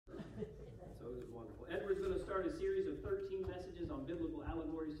biblical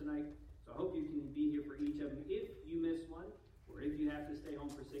allegories tonight. So I hope you can be here for each of them. If you miss one, or if you have to stay home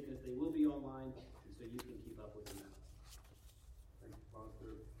for sickness, they will be online, and so you can keep up with them now. Thank you,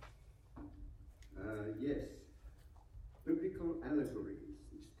 Pastor. Yes, biblical allegories,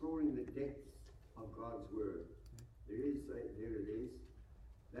 exploring the depths of God's Word. There it is.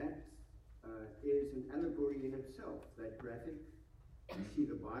 That is an allegory in itself, that graphic. You see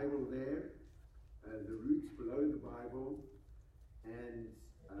the Bible there, the roots below the Bible, and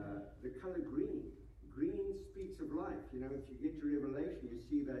the color green. Green speaks of life. You know, if you get to Revelation, you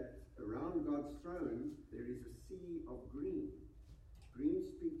see that around God's throne, there is a sea of green. Green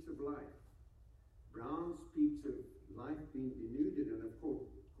speaks of life. Brown speaks of life being denuded, and of course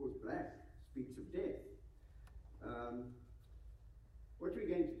black speaks of death. What we're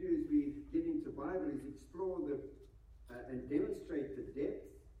going to do as we get into the Bible is explore and demonstrate the depth,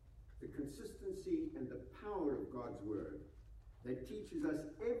 the consistency, and the power of God's Word that teaches us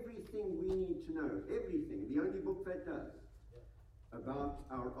everything we need to know. Everything. The only book that does. About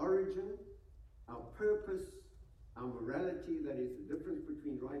our origin, our purpose, our morality, that is the difference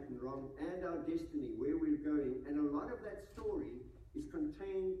between right and wrong, and our destiny, where we're going. And a lot of that story is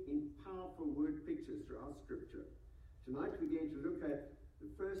contained in powerful word pictures throughout Scripture. Tonight we're going to look at the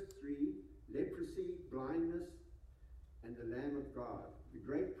first three: leprosy, blindness, and the Lamb of God. The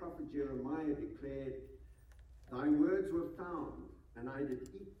great prophet Jeremiah declared, "Thy words were found, and I did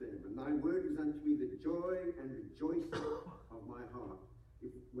eat them, and thy word was unto me the joy and rejoicing of my heart."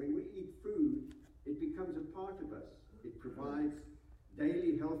 When we eat food, it becomes a part of us. It provides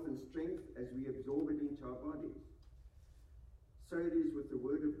daily health and strength as we absorb it into our bodies. So it is with the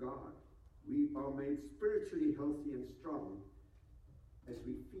Word of God. We are made spiritually healthy and strong as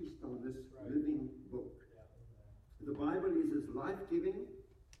we feast on this living book. The Bible is as life-giving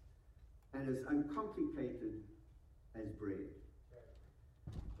and as uncomplicated as bread.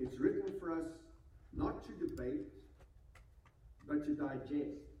 It's written for us not to debate, but to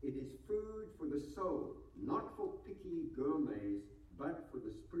digest. It is food for the soul, not for picky gourmets, but for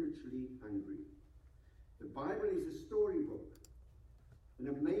the spiritually hungry. The Bible is a storybook, an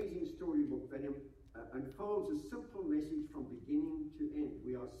amazing storybook that unfolds a simple message from beginning to end.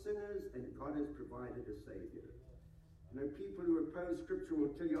 We are sinners, and God has provided a Savior. You know, people who oppose Scripture will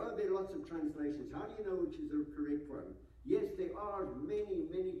tell you, there are lots of translations. How do you know which is the correct one? Yes, there are many,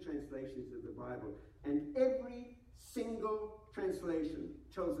 many translations of the Bible. And every single translation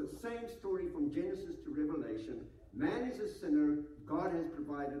tells the same story from Genesis to Revelation. Man is a sinner. God has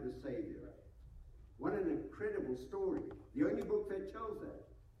provided a Savior. What an incredible story. The only book that tells that.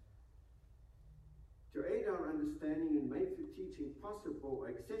 To aid our understanding and make the teaching possible,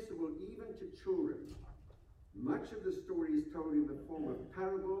 accessible even to children, much of the story is told in the form of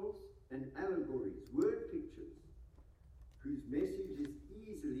parables and allegories, word pictures, whose message is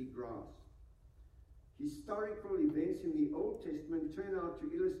easily grasped. Historical events in the Old Testament turn out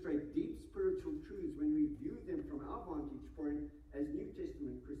to illustrate deep spiritual truths when we view them from our vantage point as New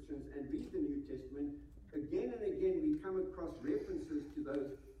Testament Christians and read the New Testament. Again and again we come across references to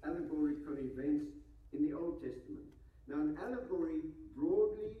those allegorical events in the Old Testament. Now, an allegory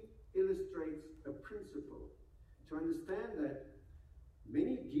broadly illustrates a principle. To understand that,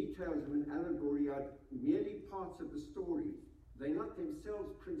 many details of an allegory are merely parts of the story. They're not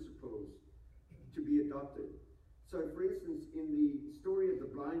themselves principles to be adopted. So, for instance, in the story of the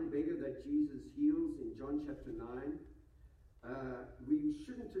blind beggar that Jesus heals in John chapter 9, we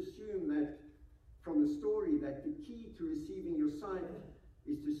shouldn't assume that from the story that the key to receiving your sight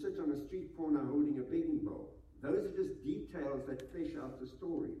is to sit on a street corner holding a begging bowl. Those are just details that flesh out the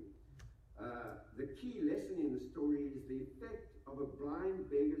story. The key lesson in the story is the effect of a blind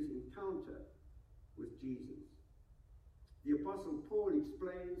beggar's encounter with Jesus. The Apostle Paul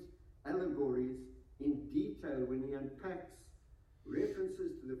explains allegories in detail when he unpacks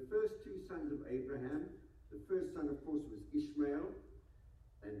references to the first two sons of Abraham. The first son, of course, was Ishmael,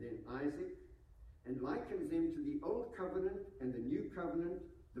 and then Isaac, and likens them to the Old Covenant and the New Covenant,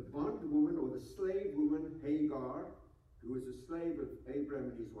 the bondwoman or the slave woman Hagar, who was a slave of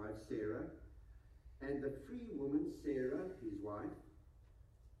Abraham and his wife Sarah, and the free woman Sarah, his wife,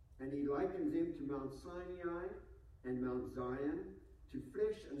 and he likens them to Mount Sinai and Mount Zion, to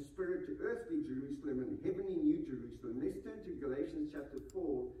flesh and spirit, to earthly Jerusalem and heavenly New Jerusalem. Let's turn to Galatians chapter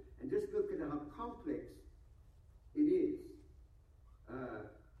 4 and just look at how complex it is.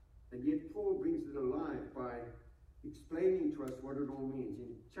 And yet Paul brings it alive by explaining to us what it all means.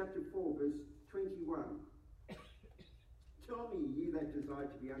 In chapter 4, verse 21, "Tell me, ye that desire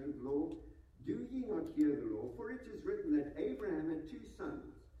to be under the law, do ye not hear the law? For it is written that Abraham had two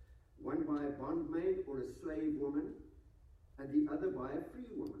sons, one by a bondmaid or a slave woman, and the other by a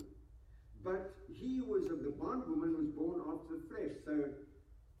free woman. But he who was of the bondwoman was born after the flesh. So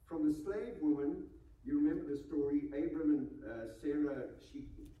from the slave woman, you remember the story, Abram and Sarah,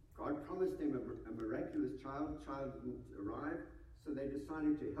 God promised them a miraculous child. Child didn't arrive, so they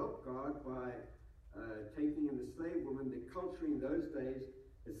decided to help God by taking in the slave woman. The culture in those days,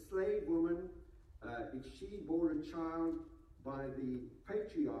 a slave woman, if she bore a child by the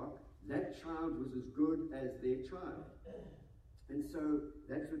patriarch, that child was as good as their child. And so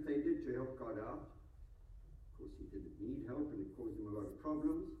that's what they did to help God out. Of course, he didn't need help, and it caused him a lot of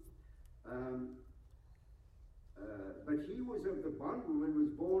problems. But he was of the bondwoman,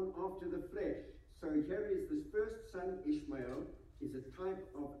 was born after the flesh. So here is this first son, Ishmael, is a type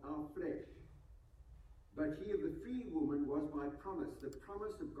of our flesh. But he of the free woman was by promise, the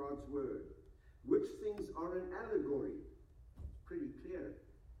promise of God's word, which things are an allegory. It's pretty clear.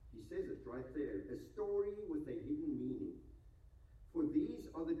 He says it right there. A story with a hidden meaning. For these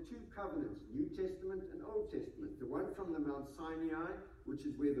are the two covenants, New Testament and Old Testament. The one from the Mount Sinai, which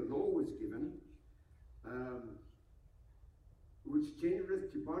is where the law was given, which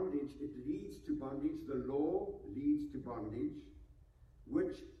genereth to bondage, it leads to bondage. The law leads to bondage,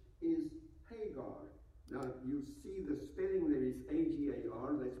 which is Hagar. Now, you see the spelling there is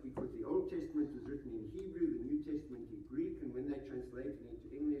A-G-A-R. That's because the Old Testament was written in Hebrew, the New Testament in Greek, and when they translate it into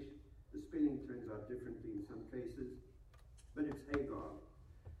English, the spelling turns out differently in some cases. But it's Hagar.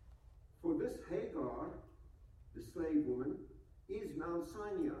 For this Hagar, the slave woman, is Mount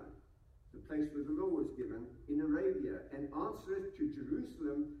Sinai, the place where the law was given, in Arabia, and answereth to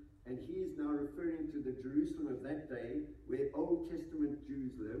Jerusalem, and he is now referring to the Jerusalem of that day, where Old Testament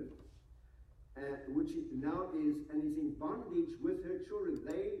Jews lived, which now is, and is in bondage with her children.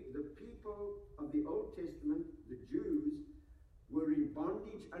 They, the people of the Old Testament, the Jews, were in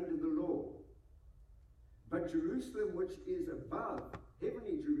bondage under the law. But Jerusalem, which is above,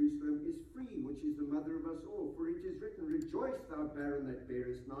 heavenly Jerusalem, is free, which is the mother of us all. For it is written, Rejoice, thou barren that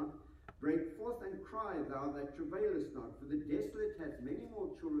bearest not. Break forth and cry, thou that travailest not. For the desolate hath many more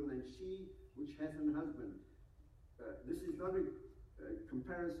children than she which hath an husband. This is not a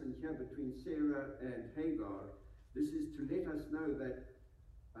comparison here between Sarah and Hagar. This is to let us know that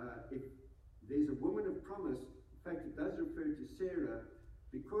if there's a woman of promise, in fact it does refer to Sarah,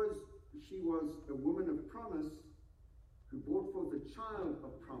 because she was a woman of promise who brought forth a child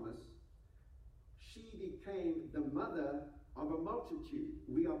of promise, she became the mother of a multitude.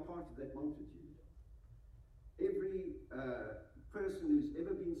 We are part of that multitude. Every person who's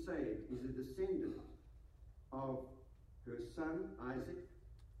ever been saved is a descendant of her son Isaac,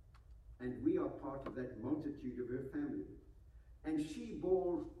 and we are part of that multitude of her family. And she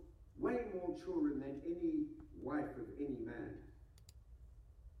bore way more children than any wife of any man.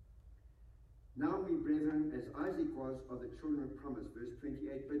 Now we, brethren, as Isaac was, are the children of promise. Verse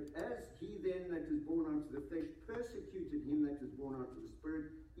 28. But as he then that is born unto the flesh persecuted him that is born unto the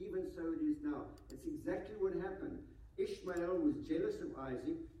spirit, even so it is now. It's exactly what happened. Ishmael was jealous of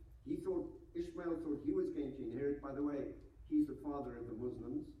Isaac. Ishmael thought he was going to inherit. By the way, he's the father of the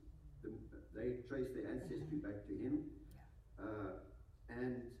Muslims. They trace their ancestry back to him.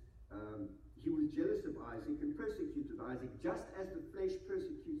 He was jealous of Isaac and persecuted Isaac, just as the flesh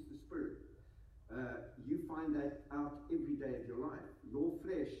persecutes the spirit. You find that out every day of your life. Your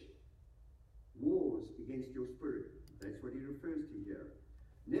flesh wars against your spirit. That's what he refers to here.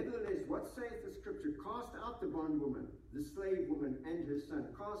 Nevertheless, what saith the scripture? Cast out the bondwoman, the slave woman, and her son.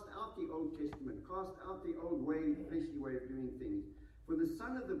 Cast out the Old Testament. Cast out the old way, fleshly way of doing things. For the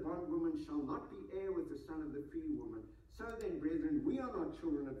son of the bondwoman shall not be heir with the son of the free woman. So then, brethren, we are not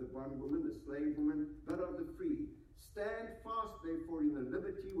children of the bondwoman, the slave woman, but of the free. Stand fast, therefore, in the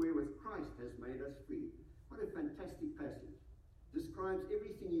liberty wherewith Christ has made us free. What a fantastic passage. Describes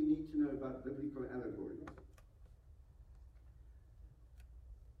everything you need to know about biblical allegories.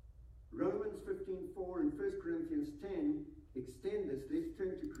 Romans 15:4 and 1 Corinthians 10 extend this. Let's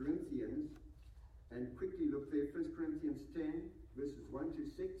turn to Corinthians and quickly look there. 1 Corinthians 10, verses 1 to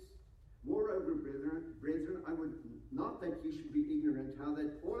 6. Moreover, brethren, I would not that ye should be ignorant how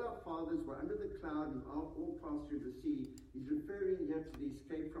that all our fathers were under the cloud and all passed through the sea. He's referring here to the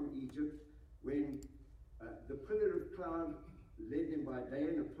escape from Egypt, when the pillar of cloud led them by day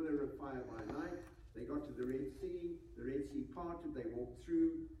and a pillar of fire by night. They got to the Red Sea parted, they walked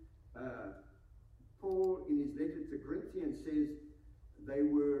through. Paul, in his letter to Corinthians, says they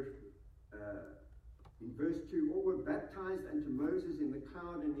were, in verse 2, all were baptized unto Moses in the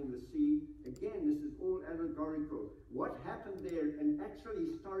cloud and in the sea. Again, this is all allegorical. What happened there, an actual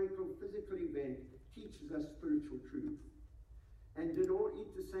historical, physical event, teaches us spiritual truth. And did all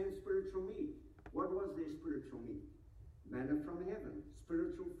eat the same spiritual meat? What was their spiritual meat? manna from heaven,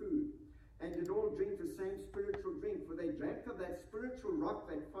 spiritual food, and did all drink the same spiritual drink, for they drank of that spiritual rock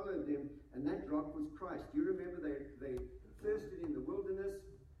that followed them, and that rock was Christ. You remember they thirsted in the wilderness.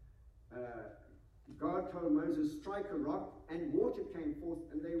 God told Moses, strike a rock, and water came forth,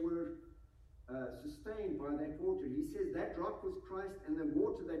 and they were sustained by that water. He says that rock was Christ, and the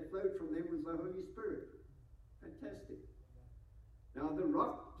water that flowed from them was the Holy Spirit. Fantastic. Now, the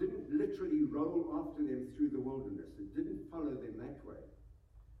rock didn't literally roll after them through the wilderness. It didn't follow them that way.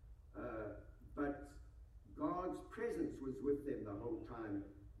 But God's presence was with them the whole time,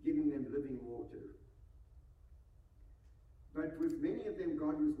 giving them living water. But with many of them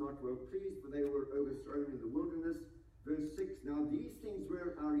God was not well pleased, for they were overthrown in the wilderness. Verse 6, now these things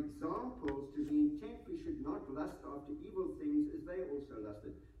were our examples, to the intent we should not lust after evil things as they also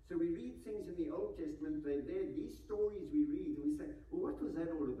lusted. So we read things in the Old Testament, they're there, these stories we read, and we say, well, what was that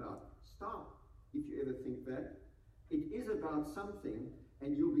all about? Stop, if you ever think that. It is about something,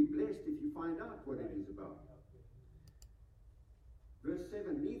 and you'll be blessed if you find out what it is about. Verse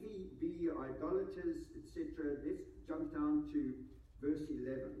 7, neither be ye idolaters, etc. Let's jump down to verse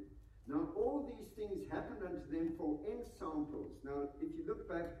 11. Now all these things happened unto them for ensamples. Now if you look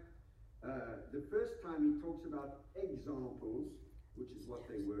back, the first time he talks about examples, which is what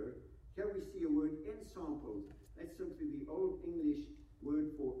they were. Here we see a word ensamples. That's simply the Old English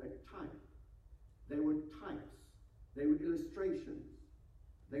word for a type. They were types. They were illustrations.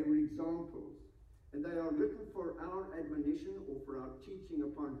 They were examples. And they are written for our admonition or for our teaching,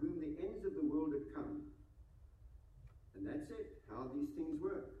 upon whom the ends of the world have come. And that's it, how these things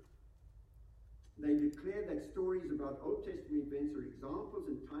work. They declare that stories about Old Testament events are examples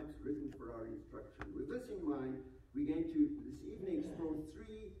and types written for our instruction. With this in mind, we're going to this evening explore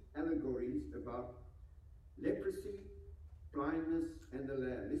 3 allegories about leprosy, blindness, and the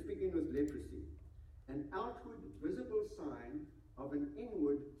Lamb. Let's begin with leprosy. An outward visible sign of an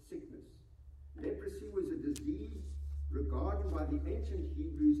inward sickness. Leprosy was a disease regarded by the ancient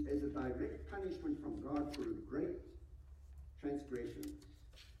Hebrews as a direct punishment from God for a great transgression.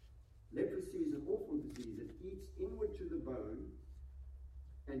 Leprosy is an awful disease. It eats inward to the bone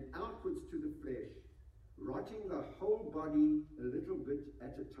and outwards to the flesh, rotting the whole body a little bit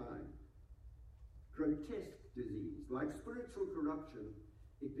at a time. Grotesque disease. Like spiritual corruption,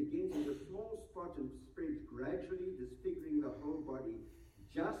 it begins with a small spot and spreads gradually, disfiguring the whole body,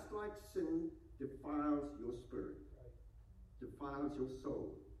 just like sin defiles your spirit, defiles your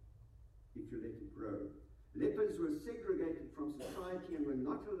soul, if you let it grow. Lepers were segregated from society and were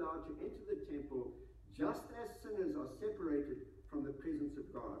not allowed to enter the temple, just as sinners are separated from the presence of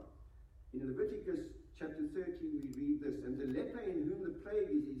God. In Leviticus chapter 13 we read this, and the leper in whom the plague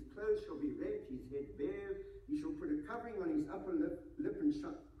is, his clothes shall be rent, his head bare, he shall put a covering on his upper lip and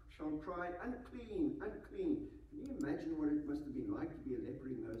shall cry, unclean, unclean. Can you imagine what it must have been like to be a leper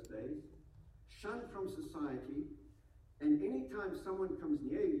in those days? Shunned from society, and anytime someone comes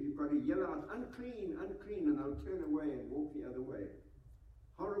near you, you've got to yell out, unclean, unclean, and they'll turn away and walk the other way.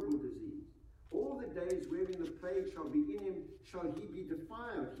 Horrible disease. All the days wherein the plague shall be in him, shall he be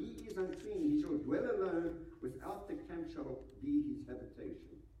defiled. He is unclean. He shall dwell alone. Without the camp shall be his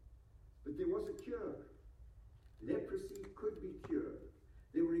habitation. But there was a cure. Leprosy could be cured.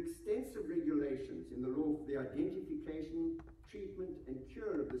 There were extensive regulations in the law for the identification, treatment, and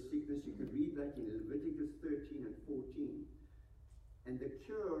cure of the sickness. You can read that in Leviticus 13 and 14. And the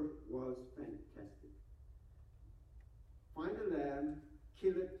cure was fantastic. Find a lamb,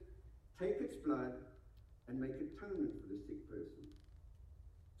 kill it, take its blood, and make atonement for the sick person.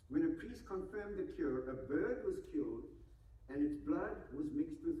 When a priest confirmed the cure, a bird was killed, and its blood was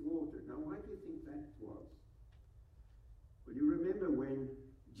mixed with water. Now, why do you think that was? Well, you remember when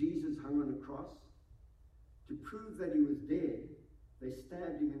Jesus hung on a cross? To prove that he was dead, they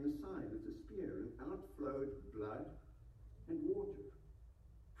stabbed him in the side with a spear, and out flowed blood and water.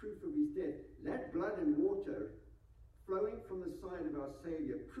 Proof of his death. That blood and water flowing from the side of our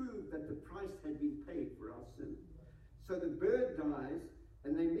Savior proved that the price had been paid for our sin. So the bird dies,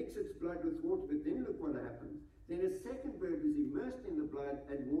 and they mix its blood with water, but then look what happens. Then a second bird was immersed in the blood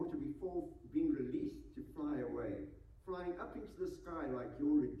and water before being released to fly away, flying up into the sky like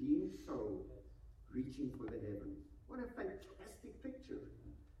your redeemed soul, reaching for the heavens. What a fantastic picture.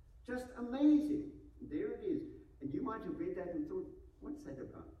 Just amazing. There it is. And you might have read that and thought, what's that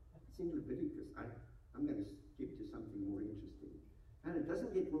about? It's in Leviticus. I'm going to skip to something more interesting. And it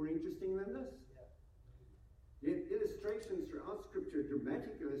doesn't get more interesting than this. The illustrations throughout Scripture,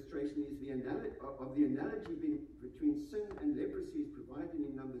 dramatic illustration is the analogy between sin and leprosy is provided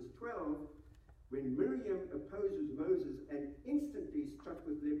in Numbers 12, when Miriam opposes Moses and instantly struck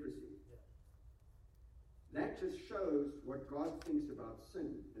with leprosy. That just shows what God thinks about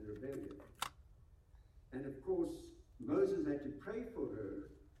sin and rebellion. And of course, Moses had to pray for her.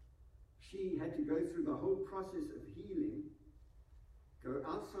 She had to go through the whole process of healing, go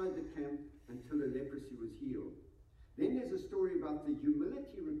outside the camp until her leprosy was healed. Then there's a story about the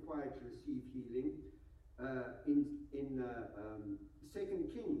humility required to receive healing in 2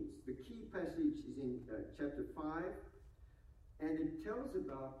 Kings. The key passage is in chapter 5, and it tells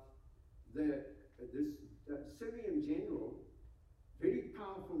about this Syrian general, very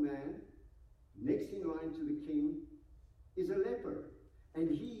powerful man, next in line to the king, is a leper. And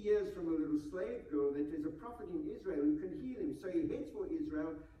he hears from a little slave girl that there's a prophet in Israel who can heal him. So he heads for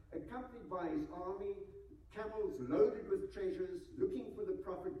Israel, accompanied by his army, camels loaded with treasures, looking for the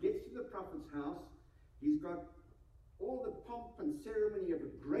prophet, gets to the prophet's house. He's got all the pomp and ceremony of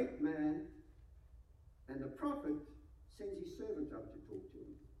a great man, and the prophet sends his servant up to talk to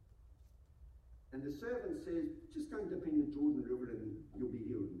him. And the servant says, just go and dip in the Jordan River and you'll be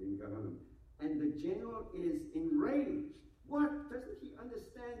healed, and then go home. And the general is enraged. What? Doesn't he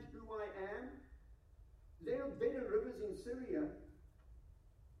understand who I am? There are better rivers in Syria.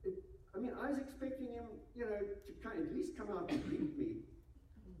 I was expecting him, to at least come out and greet me.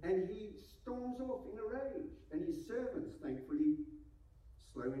 And he storms off in a rage. And his servants, thankfully,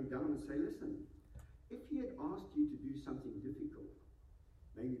 slow him down and say, listen, if he had asked you to do something difficult,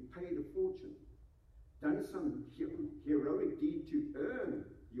 maybe paid a fortune, done some heroic deed to earn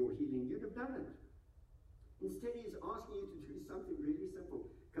your healing, you'd have done it. Instead, he's asking you to do something really simple.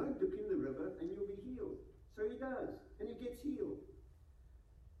 Go and dip in the river and you'll be healed. So he does, and he gets healed.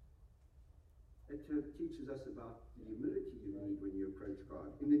 It teaches us about the humility you need when you approach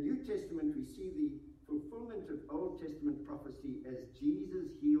God. In the New Testament, we see the fulfillment of Old Testament prophecy as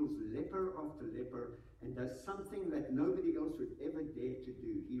Jesus heals leper after leper and does something that nobody else would ever dare to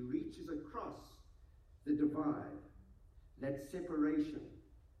do. He reaches across the divide, that separation.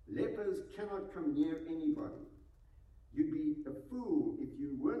 Lepers cannot come near anybody. You'd be a fool if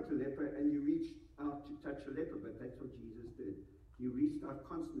you weren't a leper and you reached out to touch a leper, but that's what Jesus did. He reached out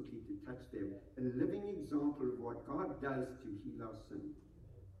constantly to touch them, a living example of what God does to heal our sin.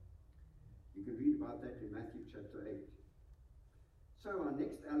 You can read about that in Matthew chapter 8. So our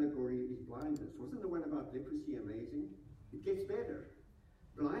next allegory is blindness. Wasn't the one about leprosy amazing? It gets better.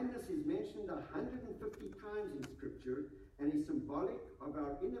 Blindness is mentioned 150 times in Scripture and is symbolic of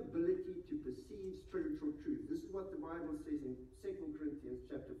our inability to perceive spiritual truth. This is what the Bible says in 2 Corinthians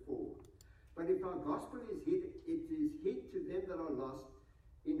chapter 4. But if our gospel is hid, it is hid to them that are lost,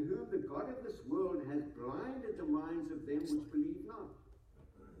 in whom the God of this world has blinded the minds of them which believe not,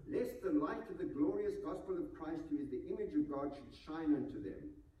 lest the light of the glorious gospel of Christ, who is the image of God, should shine unto them.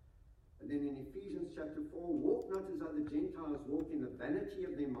 And then in Ephesians chapter 4, walk not as other Gentiles walk in the vanity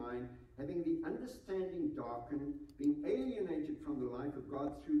of their mind, having the understanding darkened, being alienated from the life of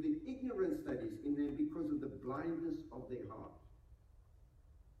God through the ignorance that is in them because of the blindness of their heart.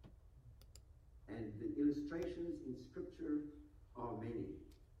 And the illustrations in Scripture are many.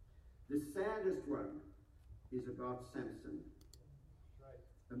 The saddest one is about Samson,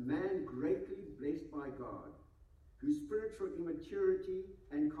 a man greatly blessed by God, whose spiritual immaturity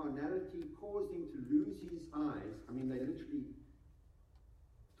and carnality caused him to lose his eyes. They literally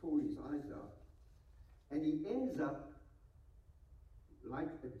tore his eyes out. And he ends up like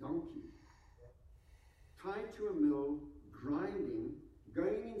a donkey, tied to a mill, grinding,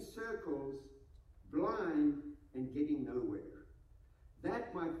 going in circles, blind, and getting nowhere.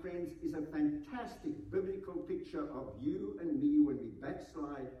 That, my friends, is a fantastic biblical picture of you and me when we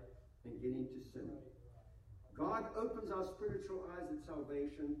backslide and get into sin. God opens our spiritual eyes at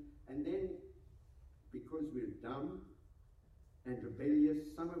salvation, and then, because we're dumb and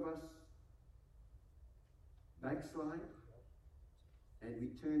rebellious, some of us backslide, and we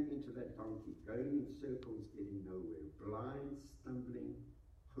turn into that donkey, going in circles, getting nowhere, blind, stumbling,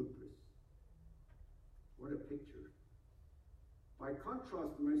 hopeless. What a picture. By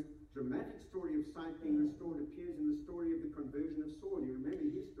contrast, the most dramatic story of sight being restored appears in the story of the conversion of Saul. You remember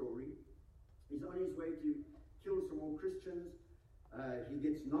his story. He's on his way to kill some more Christians. He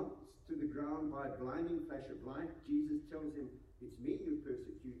gets knocked to the ground by a blinding flash of light. Jesus tells him, it's me you're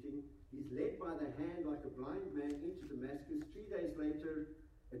persecuting. He's led by the hand like a blind man into Damascus. 3 days later,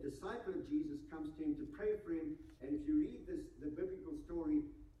 a disciple of Jesus comes to him to pray for him. And if you read the biblical story,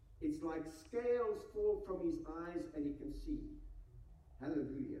 it's like scales fall from his eyes and he can see.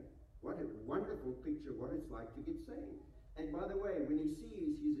 Hallelujah. What a wonderful picture of what it's like to get saved. And by the way, when he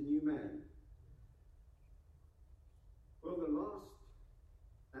sees, he's a new man. Well, the last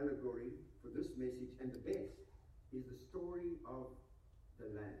allegory for this message, and the best, is the story of the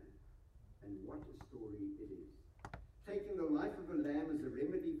lamb. And what a story it is.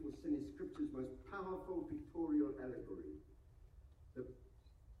 remedy for sin is Scripture's most powerful pictorial allegory. The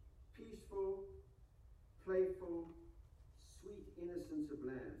peaceful, playful, sweet innocence of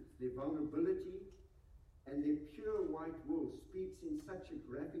lambs, their vulnerability, and their pure white wool speaks in such a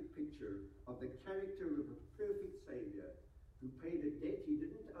graphic picture of the character of a perfect Savior who paid a debt he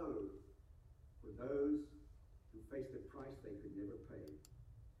didn't owe for those who faced a price they could never pay.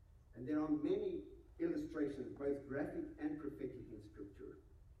 And there are many illustrations, both graphic and prophetic, in Scripture.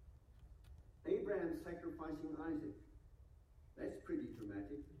 Abraham sacrificing Isaac. That's pretty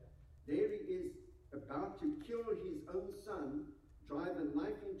dramatic. There he is about to kill his own son, drive a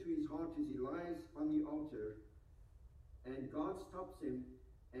knife into his heart as he lies on the altar, and God stops him,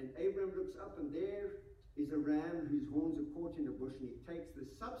 and Abraham looks up, and there is a ram whose horns are caught in a bush, and he takes the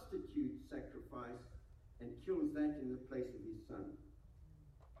substitute sacrifice and kills that in the place of his son.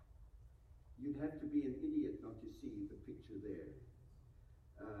 You'd have to be an idiot not to see the picture there.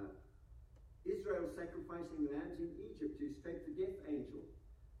 Israel sacrificing lambs in Egypt to escape the death angel.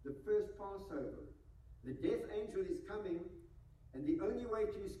 The first Passover. The death angel is coming, and the only way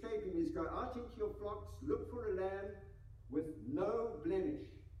to escape him is go out into your flocks, look for a lamb with no blemish.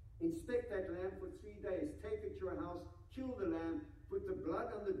 Inspect that lamb for 3 days. Take it to your house, kill the lamb, put the blood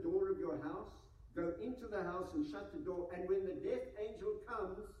on the door of your house, go into the house and shut the door, and when the death angel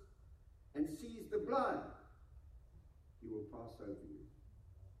comes and sees the blood, he will pass over you.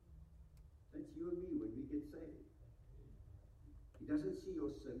 That's you and me when we get saved. He doesn't see your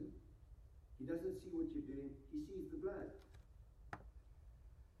sin. He doesn't see what you're doing. He sees the blood.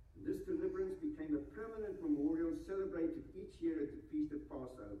 And this deliverance became a permanent memorial celebrated each year at the Feast of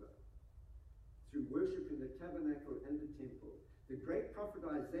Passover through worship in the tabernacle and the temple. The great prophet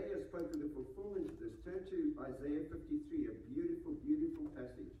Isaiah spoke of the fulfillment of this. Turn to Isaiah 53, a beautiful, beautiful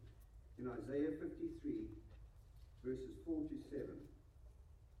passage. In Isaiah 53, verses 4 to 7,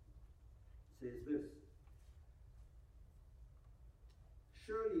 says this: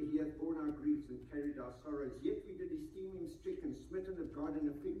 Surely he hath borne our griefs and carried our sorrows, yet we did esteem him stricken, smitten of God, and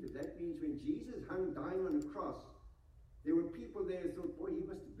afflicted. That means when Jesus hung dying on a cross, there were people there who thought, boy, he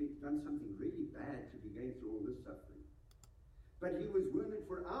must have done something really bad to be going through all this suffering. But he was wounded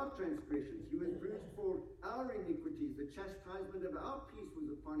for our transgressions, he was bruised for our iniquities, the chastisement of our peace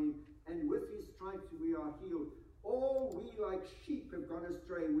was upon him, and with his stripes we are healed. All we like sheep have gone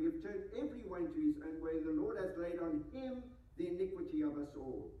astray, we have turned every one to his own way. The Lord has laid on him the iniquity of us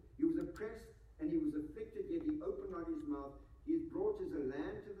all. He was oppressed and he was afflicted, yet he opened not his mouth. He is brought as a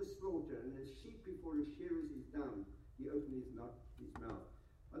lamb to the slaughter, and as sheep before his shearers is dumb, he opened not his mouth.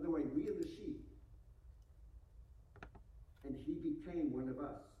 By the way, we are the sheep. And he became one of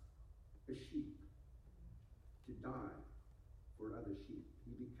us, a sheep, to die for other sheep.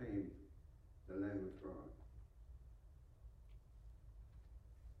 He became the Lamb of God.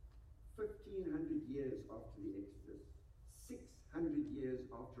 1,500 years after the Exodus, 600 years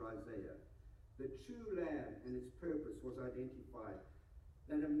after Isaiah, the true Lamb and its purpose was identified.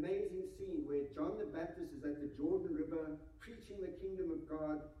 That amazing scene where John the Baptist is at the Jordan River preaching the kingdom of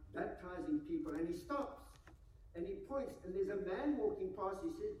God, baptizing people, and he stops and he points, and there's a man walking past.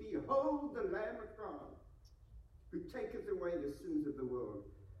 He says, Behold the Lamb of God who taketh away the sins of the world.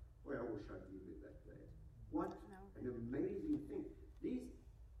 Boy, I wish I'd been with that day. What an amazing thing.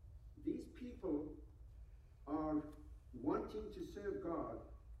 These people are wanting to serve God.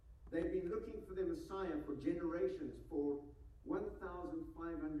 They've been looking for the Messiah for generations, for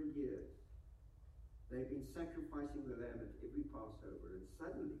 1,500 years. They've been sacrificing the lamb at every Passover, and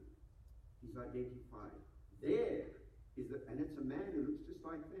suddenly he's identified. There is and it's a man who looks just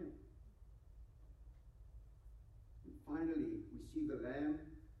like them. And finally, we see the lamb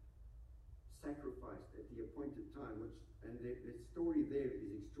sacrificed at the appointed time, and the story there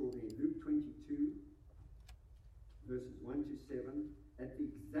is extraordinary. Luke 22, verses 1 to 7, at the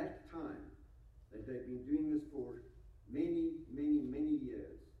exact time that they've been doing this for many, many, many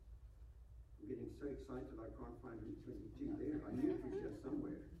years. I'm getting so excited I can't find Luke 22 there. I knew it was here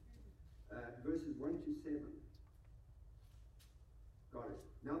somewhere. Verses 1 to 7. Got it.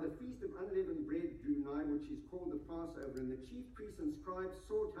 Now the feast of unleavened bread drew nigh, which is called the Passover, and the chief priests and scribes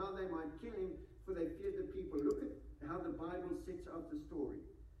sought how they might kill him, for they feared the people. Look at how the Bible sets out the story.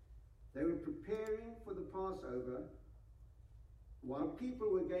 They were preparing for the Passover, while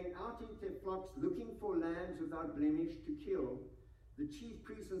people were going out into their flocks looking for lambs without blemish to kill. The chief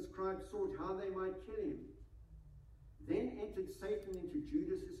priests and scribes sought how they might kill him. Then entered Satan into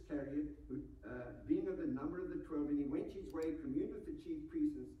Judas Iscariot, who, being of the number of the 12, and he went his way, communed with the chief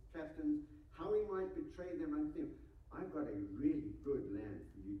priests and captains, how he might betray them unto them. I've got a really good lamb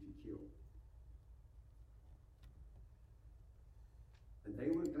for you to kill. And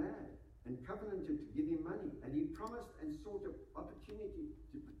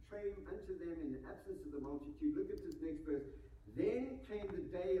came unto them in the absence of the multitude. Look at this next verse. Then came the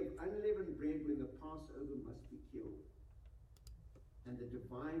day of unleavened bread when the Passover must be killed. And the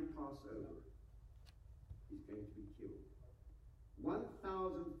divine Passover is going to be killed.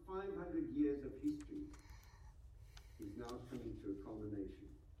 1,500 years of history is now coming to a culmination.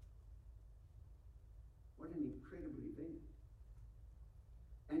 What an incredible event.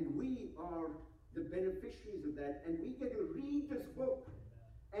 And we are the beneficiaries of that, and we get to read this book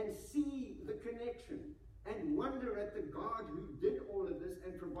and see the connection and wonder at the God who did all of this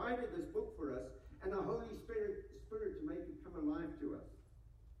and provided this book for us, and the Holy Spirit to make it come alive to us.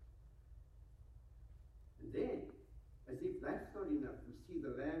 And then, as if that's not enough, we see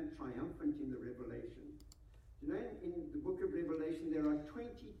the Lamb triumphant in the Revelation. You know, in the book of Revelation, there are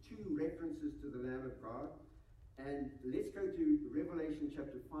 22 references to the Lamb of God. And let's go to Revelation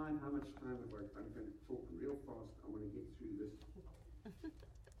chapter 5. How much time have I? I'm going to talk real fast. I want to get through this.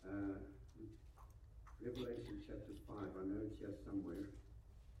 Revelation chapter 5. I know it's here somewhere.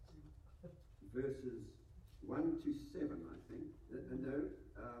 Verses 1 to 7, I think. No.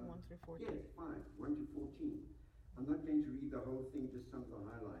 1 through 14. Yes, 5. 1 to 14. I'm not going to read the whole thing, just some of the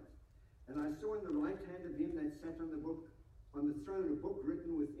highlights. And I saw in the right hand of him that sat on the throne, a book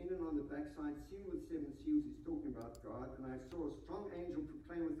written within and on the backside, sealed with 7 seals. He's talking about God. And I saw a strong angel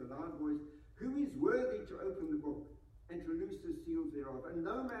proclaim with a loud voice, "Who is worthy to open the book and to loose the seals thereof? And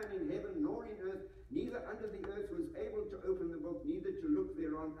no man in heaven nor in earth, neither under the earth, was able to open the book, neither to look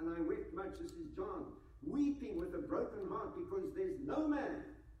thereon. And I wept much," this is John, "weeping with a broken heart, because there's no man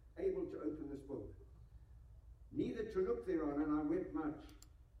able to open this book, neither to look thereon. And I wept much."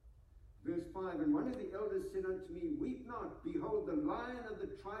 Verse 5, "And one of the elders said unto me, Weep not, behold, the Lion of the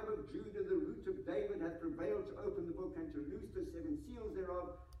tribe of Judah, the root of David, hath prevailed to open the book and to loose the 7 seals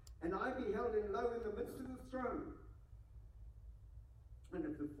thereof. And I beheld, and lo, in the midst of the throne, and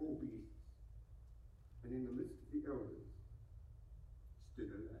of the 4 beasts, and in the midst of the elders,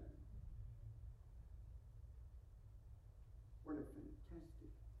 stood a lamb." What a fantastic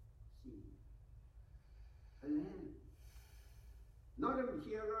scene. A lamb. Not a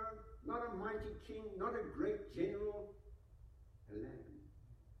hero, not a mighty king, not a great general. A lamb,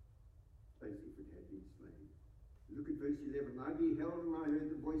 as if it had been slain. Look at verse 11. "I beheld, and I heard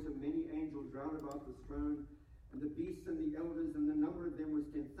the voice of many angels round about the throne, and the beasts and the elders, and the number of them was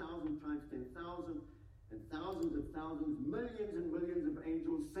 10,000 times 10,000, and thousands of thousands, millions and millions of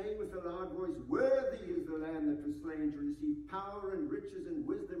angels, saying with a loud voice, Worthy is the Lamb that was slain to receive power and riches and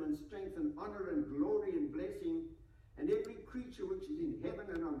wisdom and strength and honor and glory and blessing. And every creature which is in heaven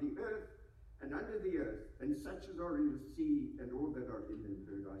and on the earth and under the earth, and such as are in the sea, and all that are in them,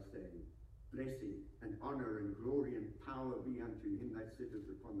 heard I say, Blessing and honor and glory and power be unto him that sitteth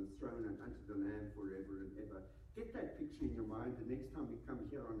upon the throne and unto the Lamb forever and ever." Get that picture in your mind the next time we come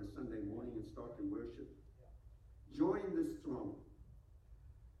here on a Sunday morning and start to worship. Join this throng.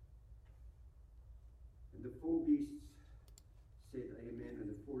 And the 4 beasts said, Amen, and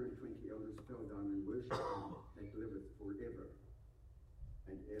the 24 elders fell down and worshipped him that liveth forever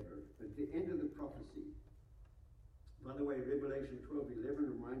and ever. At the end of the prophecy, by the way, Revelation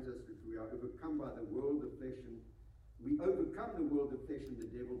 12:11 reminds us that we are overcome by the world of flesh, and we overcome the world of flesh and the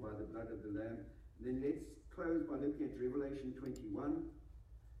devil by the blood of the Lamb. And then let's close by looking at Revelation 21,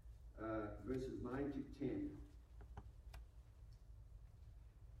 verses 9 to 10.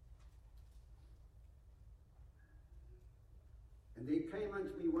 "And there came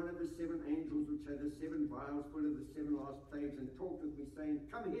unto me one of the 7 angels which had the 7 vials full of the 7 last plagues, and talked with me, saying,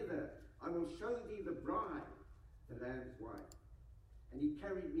 Come hither, I will show thee the bride, the Lamb's wife. And he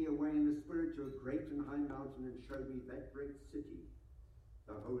carried me away in the spirit to a great and high mountain, and showed me that great city,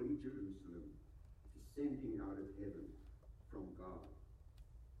 the holy Jerusalem, descending out of heaven from God."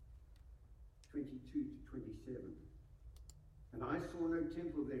 22 to 27. "And I saw no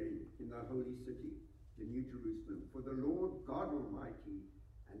temple therein in the holy city, the New Jerusalem, for the Lord God Almighty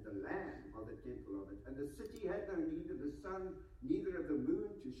and the Lamb are the temple of it. And the city had no need of the sun, neither of the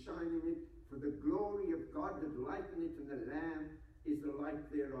moon to shine in it, for the glory of God did lighten it, and the Lamb is the light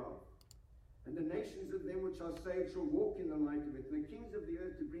thereof. And the nations of them which are saved shall walk in the light of it, and the kings of the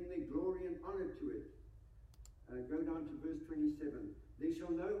earth to bring their glory and honor to it." Go down to verse 27. "They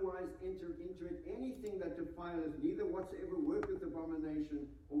shall no wise enter into it anything that defileth, neither whatsoever worketh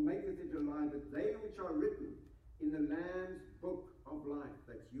abomination, or maketh it a lie, but they which are written in the Lamb's book of life."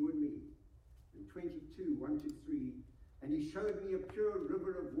 That's you and me. In 22, 1 to 3. "And he showed me a pure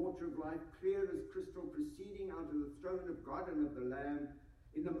river of water of life, clear as crystal, proceeding out of the throne of God and of the Lamb.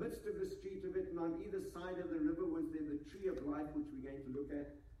 In the midst of the street of it, and on either side of the river, was there the tree of life," which we're going to look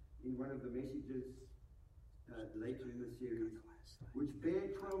at in one of the messages. later in the series, which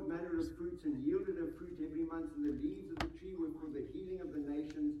bare 12 manner of fruits and yielded a fruit every month, and the leaves of the tree were for the healing of the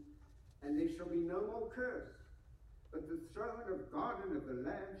nations, and there shall be no more curse. But the throne of God and of the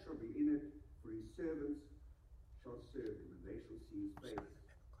Lamb shall be in it, for his servants shall serve him, and they shall see his face,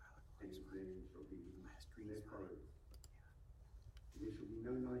 and his name shall be in their foreheads. And there shall be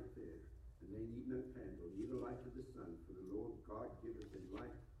no night there, and they need no candle, neither light of the sun, for the Lord God giveth them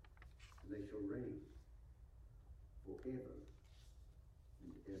light, and they shall reign forever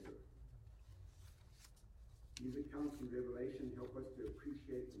and ever. These accounts in Revelation help us to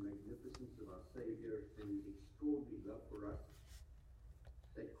appreciate the magnificence of our Savior and his extraordinary love for us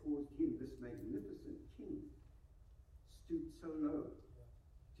that caused him, this magnificent King, stoop so low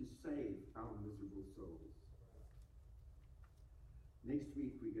to save our miserable souls. Next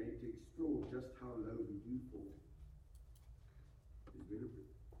week we're going to explore just how low we do fall.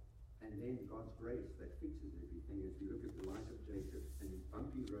 And then God's grace that fixes everything as we look at the life of Jacob and his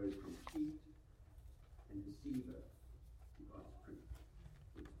bumpy road from cheat and deceiver to God's prince.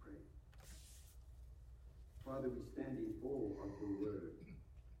 Let's pray. Father, we stand in awe of your word.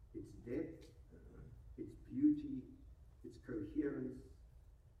 Its depth, its beauty, its coherence,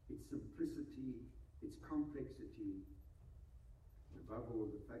 its simplicity, its complexity, and above all,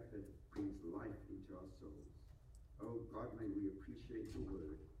 the fact that it brings life into our souls. Oh God, may we appreciate your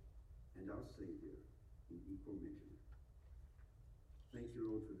word and our Savior in equal measure. Thank you,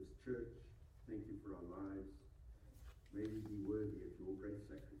 Lord, for this church. Thank you for our lives. May we be worthy of your great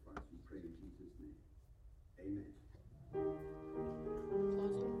sacrifice. We pray in Jesus' name. Amen.